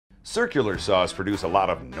Circular saws produce a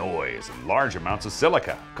lot of noise and large amounts of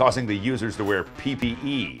silica, causing the users to wear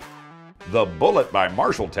PPE. The Bullet by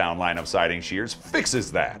Marshalltown line of siding shears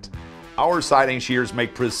fixes that. Our siding shears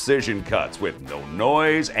make precision cuts with no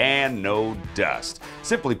noise and no dust.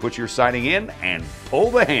 Simply put your siding in and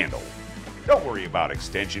pull the handle. Don't worry about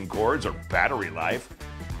extension cords or battery life.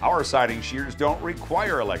 Our siding shears don't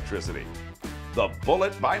require electricity. The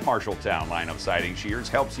Bullet by Marshalltown line of siding shears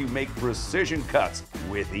helps you make precision cuts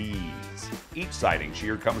with ease. Each siding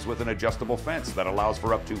shear comes with an adjustable fence that allows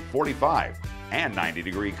for up to 45 and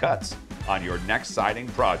 90-degree cuts on your next siding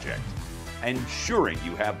project, ensuring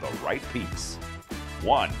you have the right piece.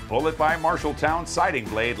 One Bullet by Marshalltown siding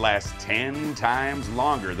blade lasts 10 times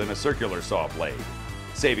longer than a circular saw blade,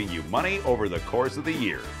 saving you money over the course of the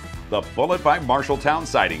year. The Bullet by Marshalltown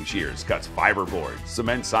siding shears cuts fiberboard,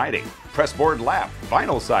 cement siding, pressboard lap,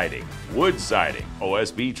 vinyl siding, wood siding,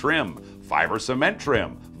 OSB trim, fiber cement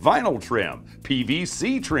trim, vinyl trim,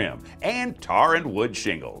 PVC trim, and tar and wood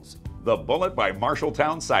shingles. The Bullet by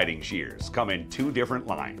Marshalltown siding shears come in two different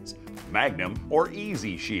lines, Magnum or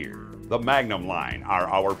Easy Shear. The Magnum line are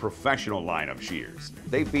our professional line of shears.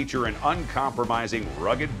 They feature an uncompromising,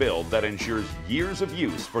 rugged build that ensures years of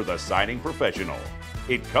use for the siding professional.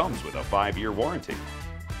 It comes with a 5-year warranty.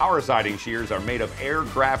 Our siding shears are made of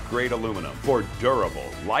aircraft-grade aluminum for durable,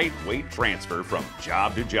 lightweight transfer from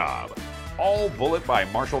job to job. All Bullet by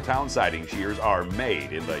Marshalltown siding shears are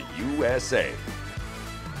made in the USA.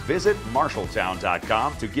 Visit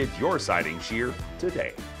Marshalltown.com to get your siding shear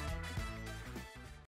today.